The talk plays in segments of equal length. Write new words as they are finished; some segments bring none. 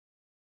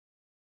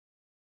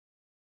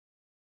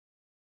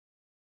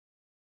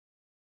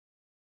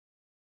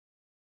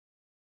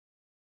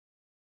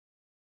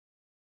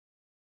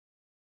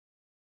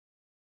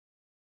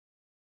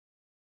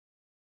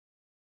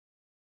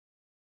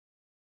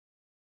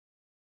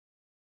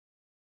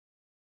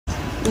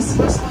This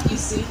first one you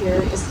see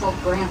here is called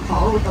Grant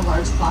Hall with a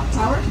large clock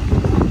tower.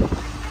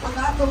 When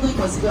that building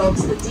was built,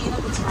 the dean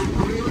at the time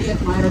really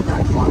admired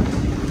that clock.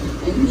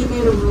 And he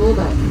made a rule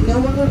that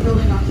no other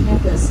building on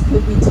campus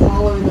could be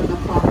taller than the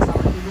clock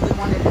tower. He really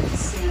wanted it to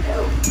stand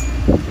out.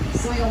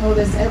 So you'll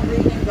notice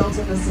everything built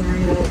in this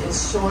area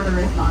is shorter,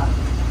 if not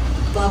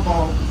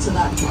level, to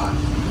that clock.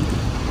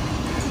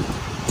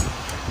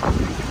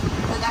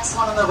 The next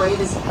one on the right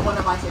is one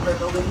of my favorite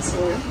buildings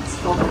here. It's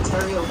called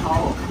Ontario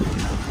Hall.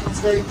 It's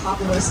a very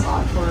popular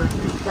spot for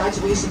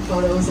graduation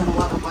photos, and a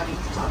lot of wedding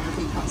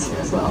photography comes here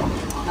as well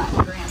on that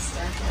grand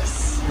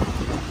staircase.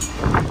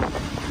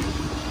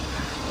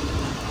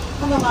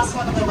 And the last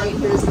one on the right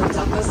here is the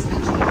Douglas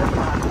Engineering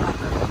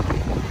Library.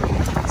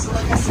 So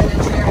like I said,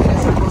 engineering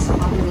is our most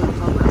popular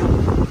program.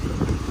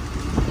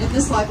 And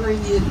this library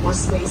needed more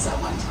space at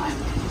one time.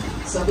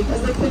 So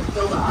because they couldn't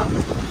build up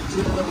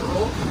due to the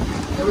rule,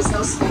 there was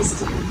no space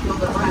to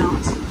build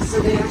around. So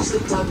they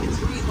actually dug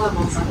 3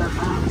 levels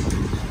underground.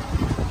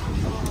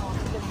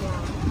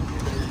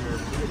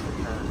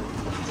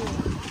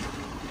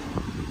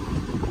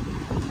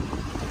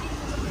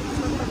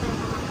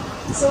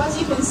 So as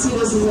you can see,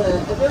 this is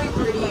a very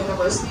pretty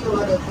university, a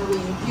lot of really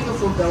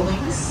beautiful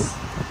buildings.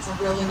 It's a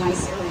really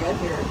nice area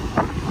here.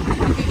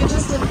 You can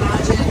just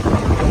imagine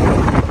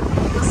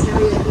this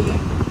area being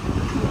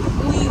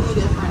completely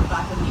different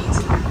back in the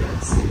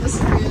 1800s.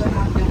 This area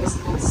back then was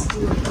called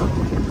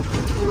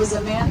Stewartville. There was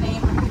a man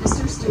named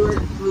Mr. Stewart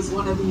who was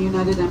one of the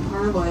United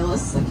Empire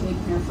Loyalists that came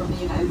here from the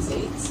United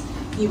States.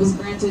 He was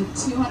granted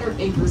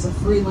 200 acres of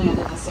free land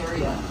in this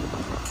area.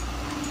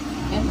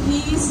 And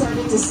he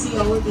started to see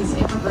all of these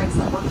immigrants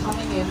that were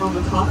coming in on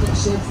the coffin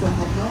ships that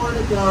had nowhere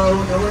to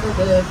go, nowhere to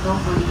live, no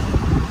money.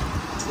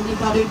 And he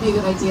thought it would be a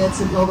good idea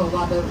to build a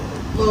lot of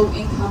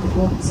low-income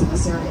homes in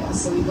this area.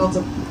 So he built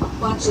a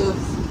bunch of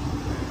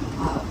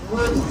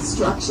wood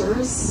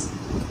structures,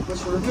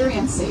 which were very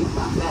unsafe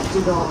back then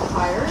due to all the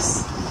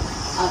fires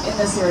in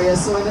this area.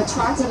 So it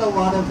attracted a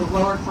lot of the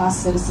lower-class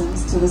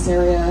citizens to this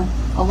area,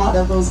 a lot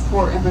of those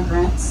poor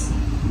immigrants.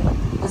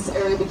 This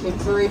area became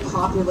very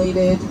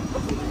populated.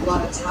 A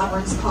lot of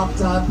taverns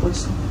popped up,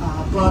 which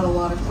brought a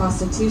lot of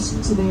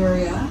prostitution to the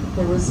area.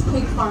 There was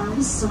pig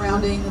farms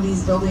surrounding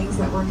these buildings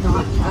that were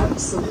not kept,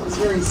 so it was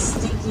very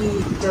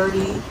stinky,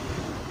 dirty.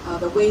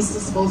 The waste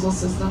disposal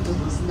system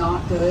was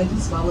not good,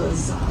 as well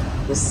as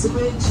the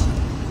sewage.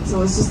 So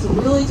it was just a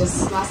really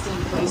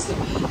disgusting place to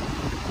be.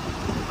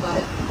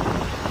 But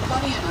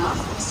funny enough,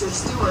 Mr.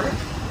 Stewart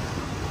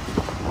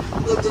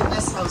lived in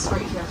this house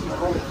right here to the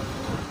right.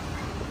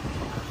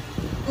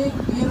 Big,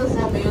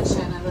 beautiful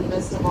mansion in the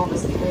midst of all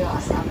this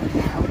chaos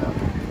happening out of.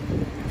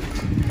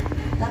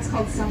 That's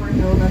called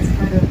Summerhill. That's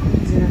part of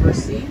Queen's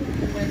University.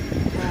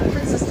 When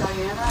Princess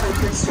Diana and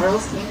Prince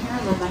Charles came here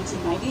in the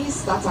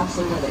 1990s, that's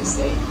actually where they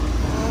stayed.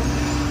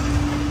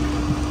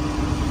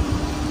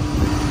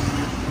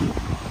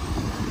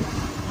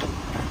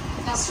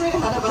 Now straight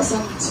ahead of us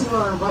and to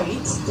our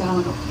right,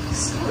 down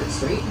Stewart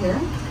Street here,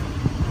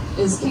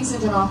 is Kingston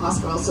General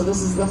Hospital. So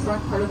this is the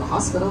front part of the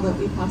hospital that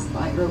we passed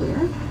by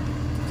earlier.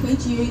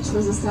 KGH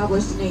was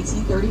established in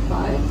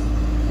 1835,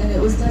 and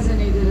it was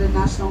designated a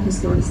National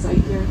Historic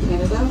Site here in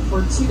Canada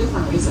for 2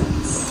 different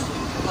reasons.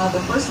 The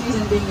first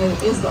reason being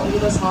it is the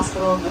oldest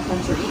hospital in the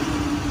country,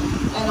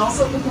 and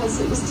also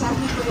because it was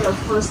technically our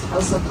first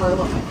House of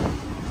Parliament.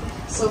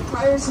 So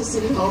prior to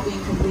City Hall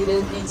being completed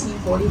in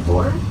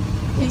 1844,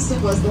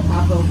 Kingston was the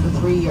capital for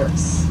 3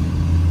 years.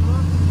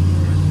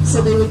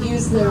 So they would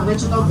use the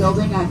original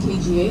building at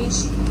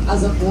KGH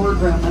as a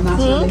boardroom, and that's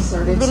where they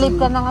started to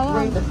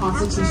write the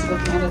Constitution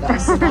of Canada.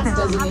 So that's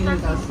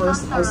designated our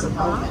first House of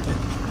Parliament.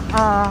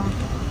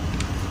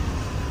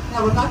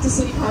 Now we're back to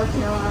City Park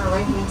here on our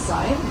right-hand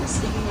side.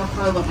 Speaking of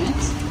Parliament,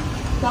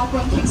 back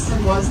when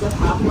Kingston was the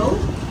capital,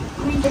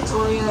 Queen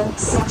Victoria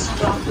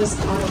sectioned off this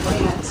part of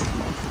land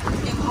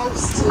in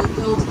hopes to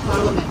build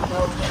Parliament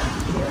Hill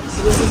here.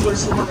 So this is where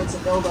she wanted to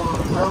build all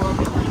the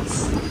Parliament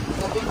lands.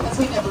 But because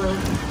we never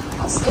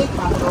state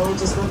capital, it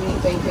just remained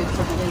vacant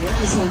for many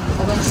years and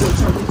eventually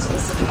turned into a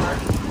city park.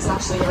 It's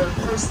actually our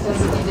first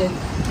designated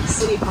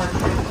city park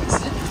here in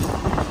Kingston.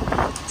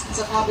 It's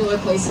a popular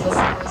place in the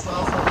summer as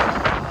well for a lot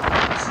of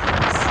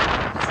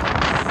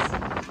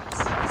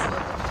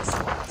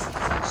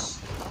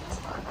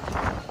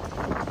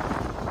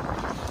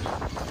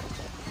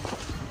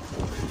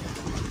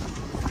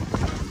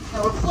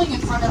Now we're pulling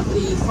in front of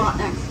the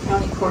Frontenac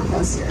County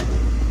Courthouse here.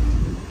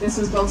 This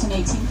was built in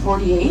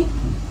 1848.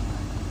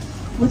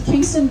 With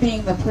Kingston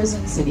being the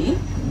prison city,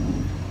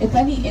 if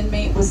any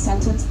inmate was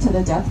sentenced to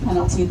the death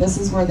penalty, this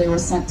is where they were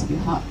sent to be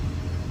hung.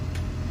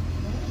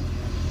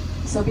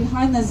 So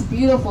behind this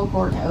beautiful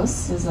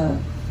courthouse is a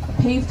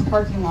paved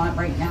parking lot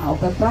right now,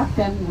 but back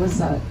then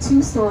was a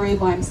 2-story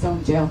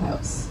limestone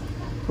jailhouse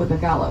with a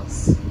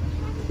gallows.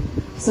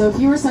 So if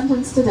you were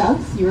sentenced to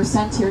death, you were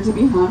sent here to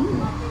be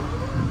hung.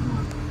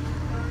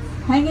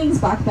 Hangings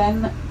back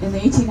then in the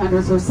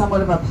 1800s were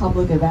somewhat of a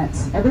public event.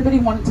 Everybody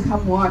wanted to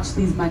come watch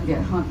these men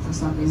get hung for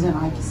some reason.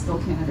 I still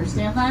can't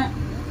understand that.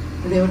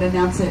 But they would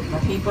announce it in the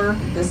paper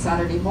this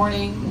Saturday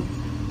morning.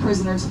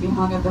 prisoner to be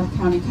hung at the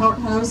county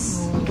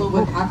courthouse. People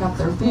would pack up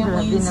their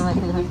families,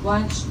 picnic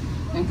lunch,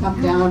 and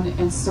come down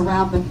and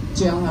surround the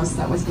jailhouse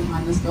that was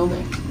behind this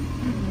building.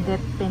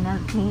 Death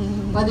penalty.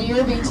 By the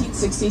year of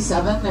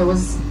 1867, there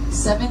was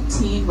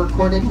 17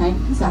 recorded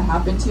hangings that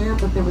happened here,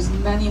 but there was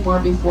many more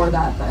before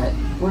that that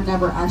were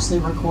never actually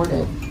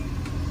recorded.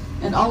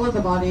 And all of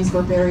the bodies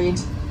were buried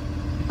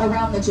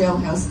around the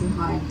jailhouse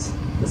behind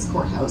this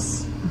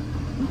courthouse.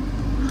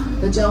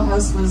 The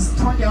jailhouse was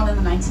torn down in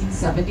the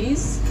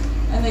 1970s,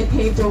 and they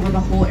paved over the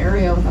whole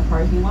area with a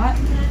parking lot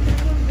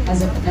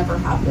as if it never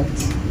happened.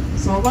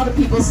 So a lot of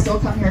people still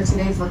come here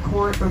today for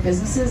court or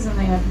businesses, and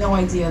they have no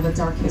idea the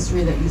dark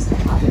history that used to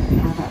happen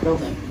behind that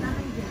building.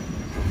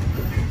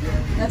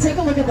 Now take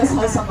a look at this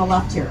house on the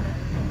left here.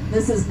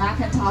 This is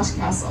Macintosh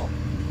Castle.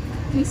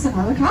 Kingston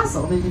has a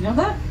castle, did you know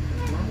that?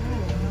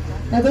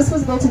 Now this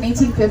was built in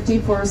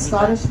 1850 for a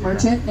Scottish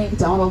merchant named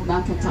Donald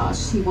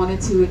Macintosh. He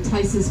wanted to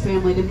entice his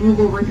family to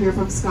move over here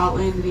from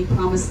Scotland, and he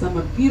promised them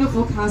a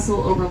beautiful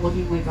castle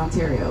overlooking Lake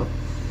Ontario.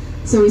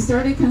 So he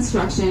started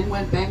construction,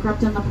 went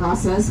bankrupt in the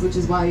process, which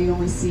is why you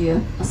only see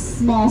a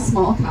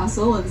small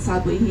castle, and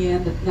sadly he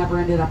never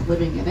ended up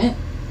living in it.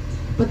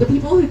 But the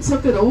people who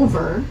took it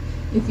over,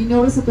 if you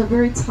notice at the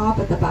very top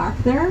at the back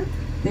there,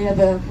 they have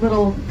a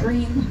little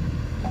green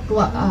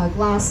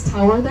glass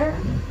tower there.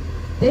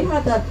 They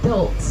had that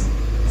built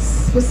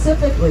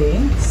specifically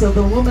so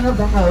the woman of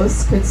the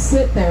house could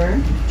sit there,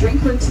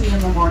 drink her tea in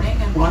the morning,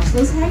 and watch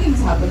those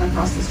hangings happen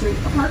across the street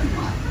in the parking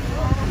lot.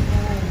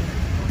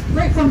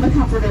 Right from the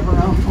comfort of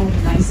her own home,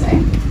 nice,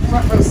 eh?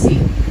 Front row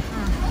seat.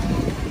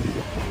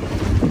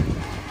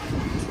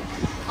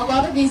 A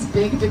lot of these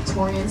big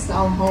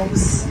Victorian-style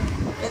homes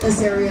in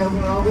this area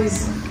were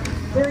always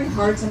very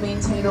hard to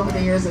maintain over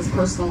the years as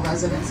personal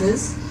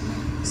residences.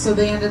 So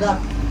they ended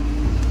up,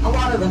 a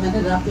lot of them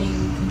ended up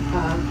being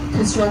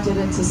constructed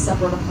into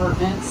separate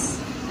apartments,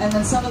 and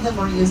then some of them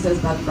were used as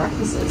bed and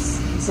breakfasts.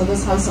 So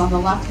this house on the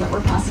left that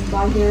we're passing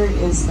by here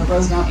is the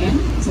Rosemount Inn.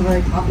 It's a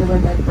very popular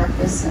bed and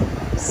breakfast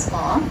and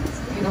spa.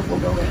 It's a beautiful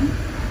building.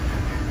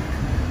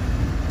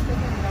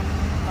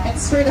 And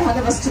straight ahead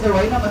of us to the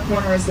right on the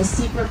corner is the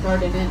Secret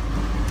Garden Inn.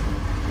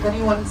 If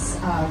anyone's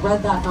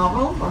read that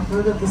novel or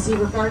heard of the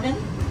Secret Garden,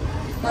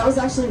 that was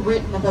actually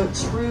written about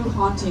true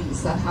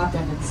hauntings that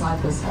happened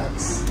inside this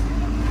house.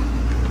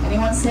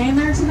 Anyone staying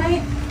there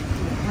tonight?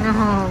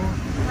 No.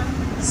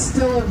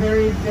 Still a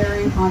very,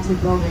 very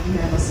haunted building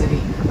here in the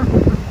city.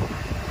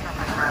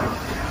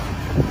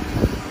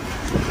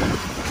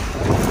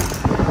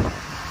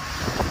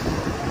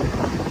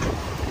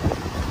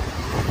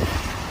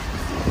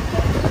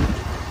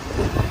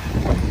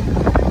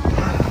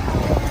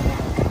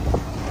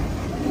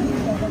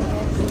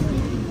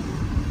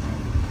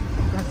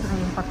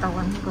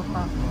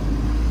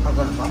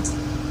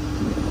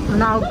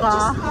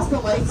 Just past the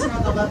lights here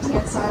on the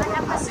left-hand side, we're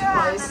passing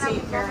by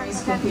St.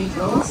 Mary's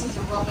Cathedral. This is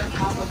a Roman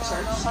Catholic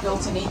church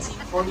built in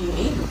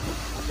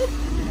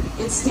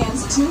 1848. It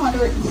stands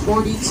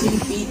 242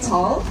 feet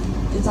tall.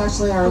 It's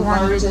actually our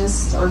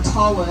largest or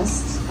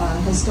tallest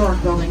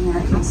historic building here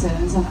in Kingston.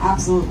 It's an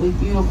absolutely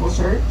beautiful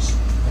church.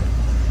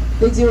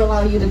 They do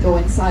allow you to go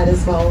inside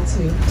as well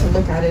to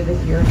look at it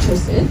if you're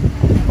interested.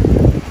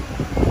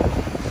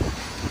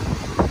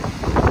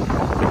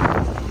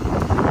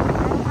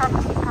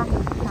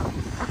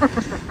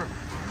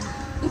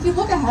 If you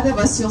look ahead of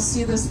us, you'll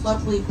see this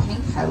lovely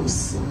pink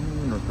house.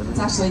 It's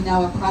actually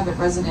now a private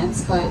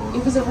residence, but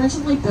it was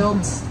originally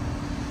built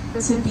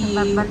to be,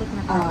 I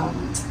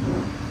can't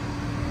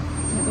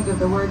think of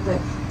the word, but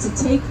to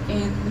take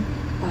in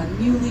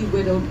newly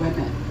widowed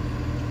women.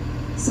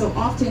 So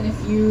often if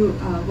you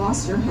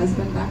lost your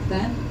husband back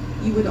then,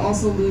 you would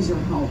also lose your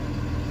home.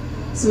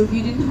 So if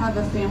you didn't have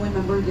a family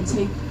member to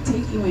take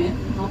you in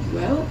and help you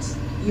out,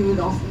 you would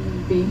often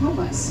be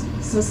homeless.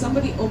 So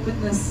somebody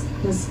opened this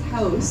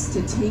house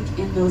to take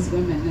in those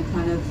women and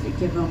kind of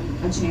give them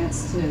a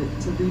chance to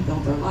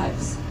rebuild their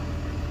lives.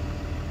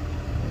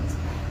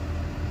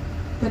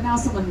 But now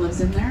someone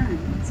lives in there and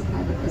it's a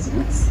private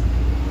residence.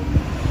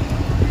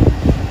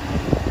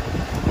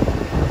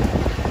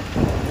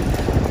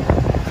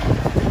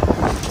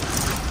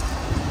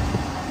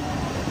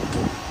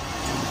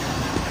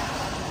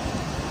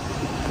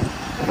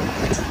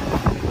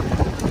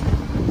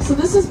 So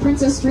this is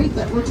Princess Street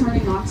that we're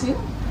turning onto.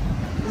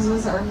 This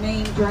is our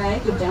main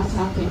drag of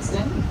downtown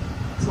Kingston.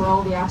 It's where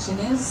all the action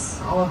is,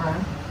 all of our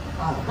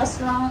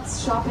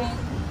restaurants, shopping,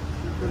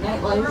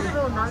 nightlife.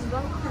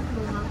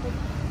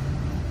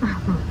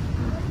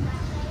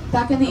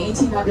 Back in the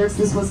 1800s,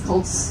 this was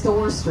called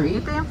Store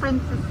Street.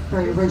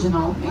 Very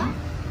original name.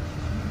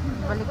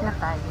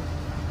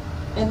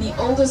 And the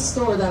oldest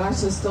store that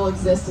actually still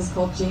exists is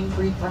called Jane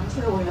Freed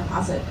Furniture. We're going to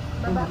pass it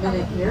in a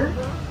minute here.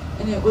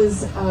 And it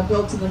was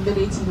built in the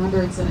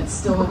mid-1800s, and it's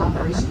still in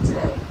operation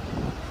today.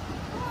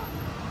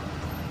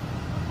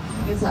 I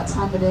think it's that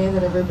time of day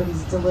that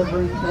everybody's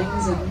delivering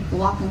things and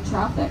blocking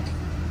traffic.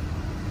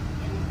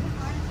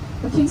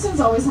 But Kingston's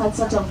always had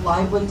such a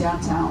lively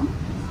downtown.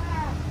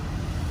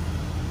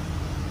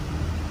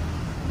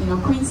 You know,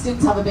 Queen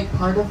students have a big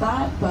part of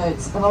that, but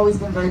I've always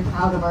been very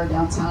proud of our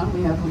downtown.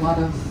 We have a lot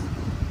of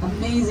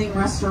amazing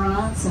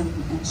restaurants and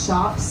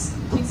shops.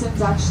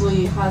 Kingston's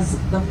actually has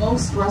the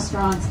most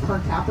restaurants per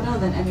capita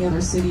than any other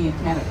city in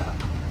Canada.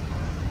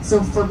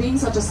 So for being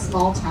such a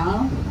small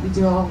town, we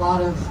do have a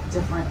lot of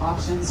different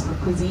options for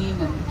cuisine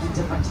and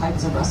different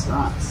types of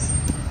restaurants.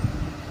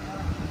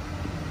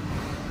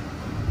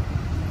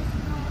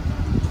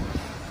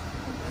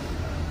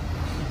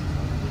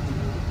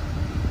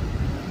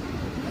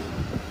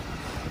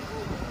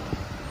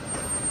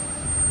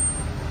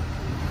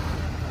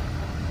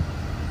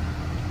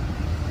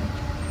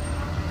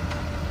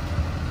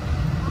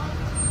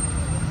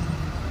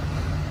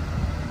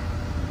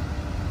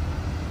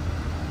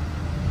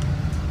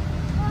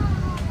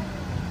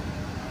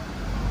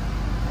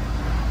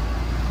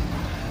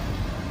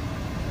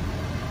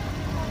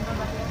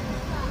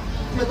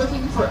 If you're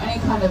looking for any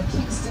kind of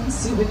Kingston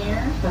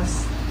souvenir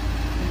that's,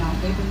 you know,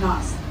 maybe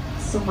not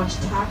so much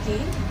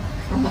tacky,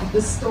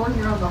 this store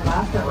here on the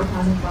left that we're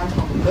passing by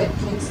called Wit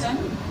Kingston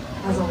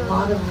has a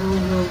lot of really,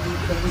 really neat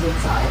things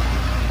inside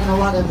and a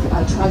lot of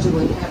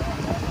tragically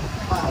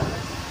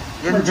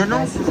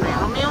merchandise as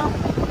well.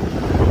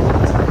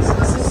 So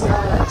this is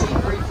Jane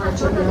Green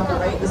Furniture here on the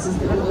right. This is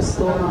the oldest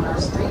store on our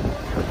street.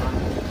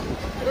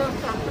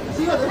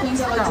 A few other things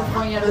I'd like to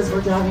point out as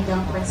we're driving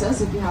down Princess,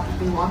 if you happen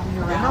to be walking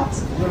around.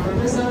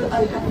 There's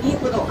a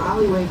neat little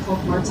alleyway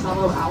called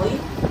Martello Alley.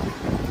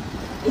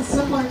 It's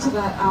similar to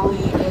that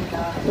alley in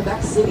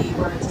Quebec City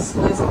where it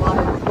displays a lot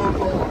of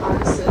local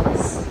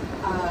artisans'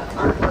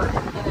 artwork,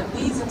 and it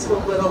leads into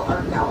a little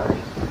art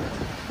gallery.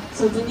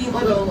 So it's a neat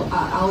little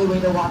alleyway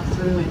to walk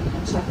through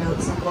and check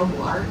out some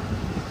local art.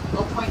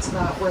 I'll point to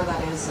that where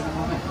that is in a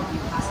moment when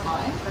you pass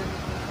by.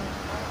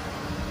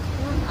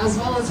 As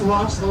well as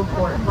Rochelo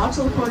Court.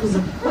 Rochelo Court is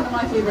one of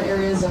my favorite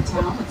areas of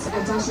town. It's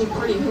actually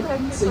pretty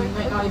hidden, so you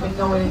might not even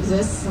know it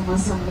exists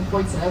unless someone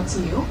points it out to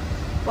you.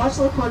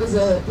 Rochelo Court is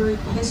a very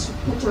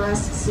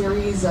picturesque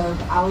series of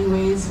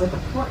alleyways with a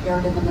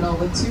courtyard in the middle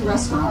with two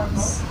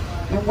restaurants.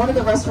 And one of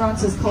the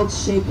restaurants is called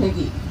Chez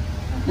Piggy.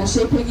 Now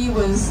Chez Piggy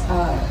was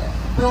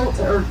built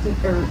or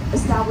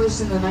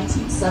established in the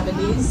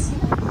 1970s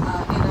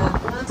in an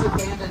old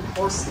abandoned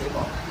horse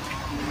stable.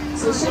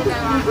 So Chez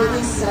Piggy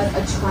really set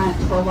a trend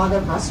for a lot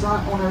of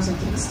restaurant owners in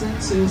Kingston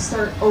to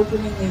start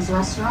opening these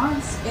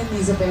restaurants in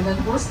these abandoned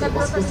horse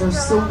stables because there's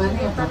so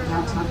many of them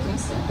downtown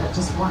Kingston that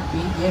just weren't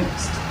being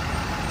used.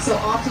 So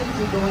often if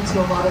you go into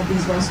a lot of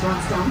these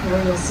restaurants down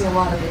here, you'll see a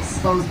lot of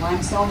exposed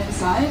limestone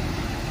inside.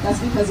 That's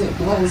because it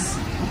was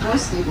a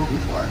horse stable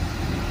before.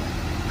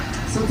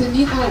 So it's a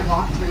neat little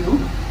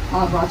walkthrough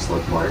of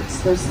Rochelo Court.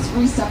 There's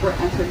 3 separate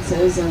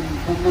entrances and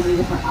many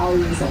different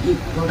alleyways that you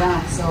can go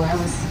down. So I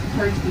always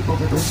encourage people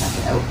to go check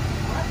it out.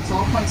 So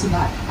I'll point to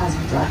that as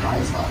we drive by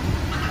as well.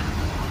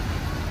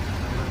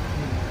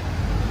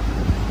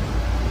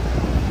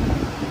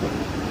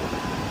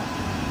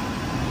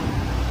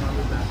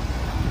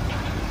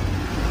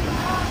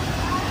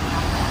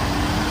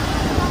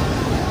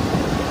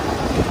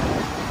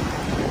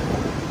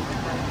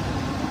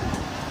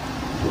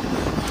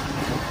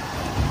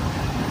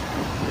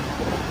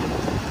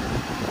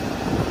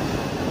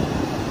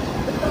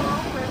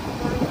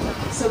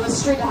 So the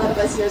street ahead of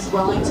us here is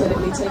Wellington. If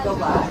we take a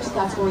left,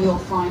 that's where you'll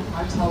find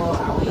Martello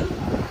Alley.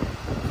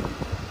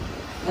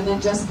 And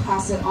then just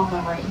past it on the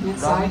right-hand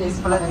side is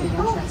one of the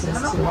entrances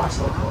to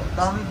Rochelo Court.